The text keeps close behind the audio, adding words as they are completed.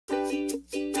Hi,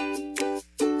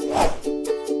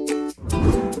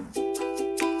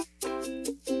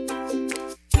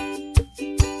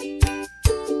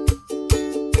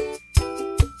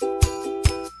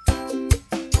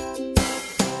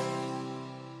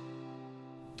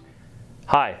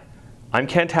 I'm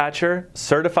Kent Hatcher,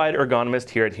 Certified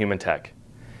Ergonomist here at Humantech.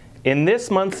 In this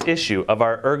month's issue of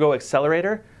our Ergo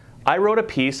Accelerator, I wrote a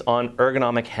piece on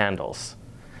ergonomic handles.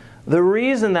 The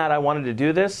reason that I wanted to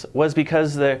do this was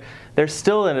because there's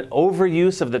still an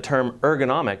overuse of the term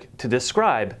ergonomic to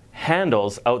describe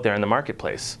handles out there in the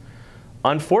marketplace.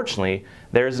 Unfortunately,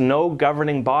 there's no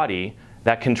governing body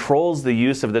that controls the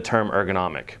use of the term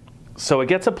ergonomic. So it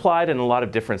gets applied in a lot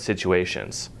of different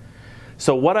situations.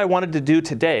 So what I wanted to do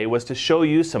today was to show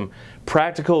you some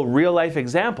practical real-life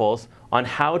examples on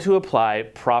how to apply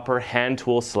proper hand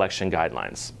tool selection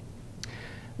guidelines.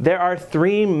 There are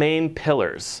three main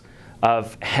pillars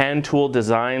of hand tool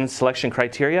design selection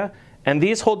criteria, and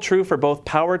these hold true for both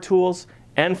power tools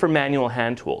and for manual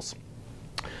hand tools.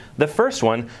 The first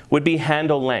one would be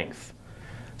handle length.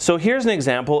 So here's an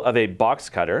example of a box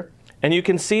cutter, and you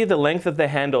can see the length of the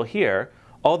handle here.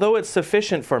 Although it's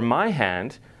sufficient for my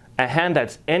hand, a hand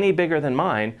that's any bigger than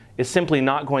mine is simply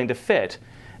not going to fit,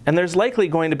 and there's likely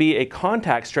going to be a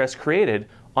contact stress created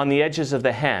on the edges of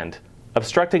the hand,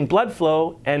 obstructing blood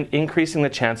flow and increasing the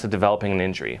chance of developing an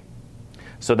injury.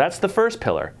 So that's the first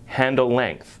pillar, handle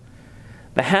length.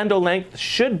 The handle length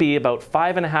should be about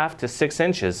 5.5 to 6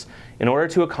 inches in order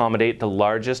to accommodate the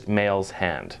largest male's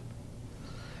hand.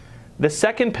 The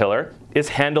second pillar is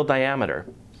handle diameter.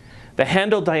 The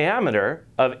handle diameter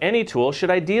of any tool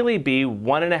should ideally be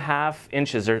 1.5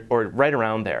 inches or right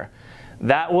around there.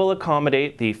 That will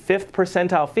accommodate the 5th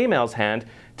percentile female's hand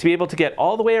to be able to get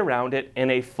all the way around it in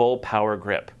a full power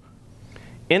grip.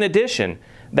 In addition,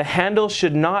 the handle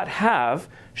should not have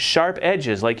sharp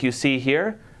edges like you see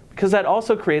here, because that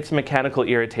also creates mechanical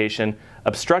irritation,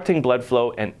 obstructing blood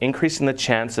flow and increasing the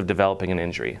chance of developing an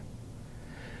injury.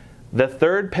 The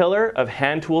third pillar of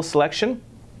hand tool selection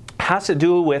has to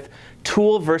do with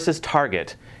tool versus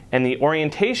target and the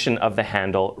orientation of the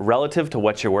handle relative to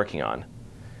what you're working on.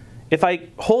 If I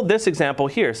hold this example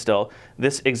here still,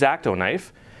 this X-Acto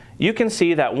knife, you can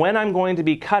see that when I'm going to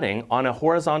be cutting on a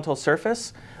horizontal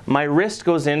surface, my wrist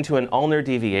goes into an ulnar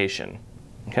deviation.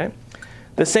 Okay?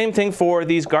 The same thing for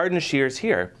these garden shears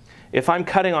here. If I'm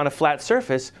cutting on a flat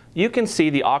surface, you can see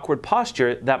the awkward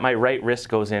posture that my right wrist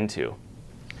goes into.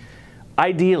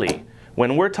 Ideally,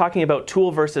 when we're talking about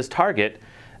tool versus target,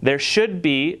 there should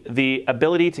be the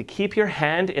ability to keep your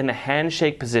hand in the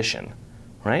handshake position,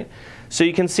 right? So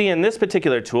you can see in this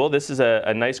particular tool, this is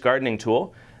a nice gardening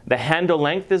tool, the handle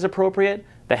length is appropriate,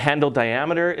 the handle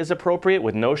diameter is appropriate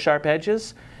with no sharp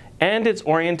edges, and it's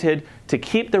oriented to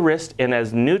keep the wrist in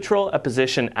as neutral a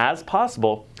position as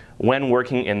possible when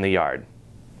working in the yard.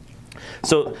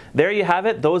 So there you have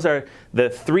it. Those are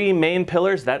the three main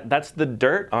pillars. That's the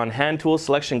dirt on hand tool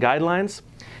selection guidelines.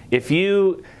 If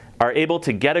you are able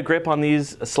to get a grip on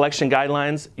these selection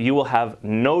guidelines, you will have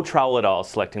no trouble at all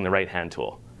selecting the right hand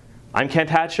tool. I'm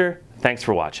Kent Hatcher. Thanks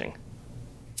for watching.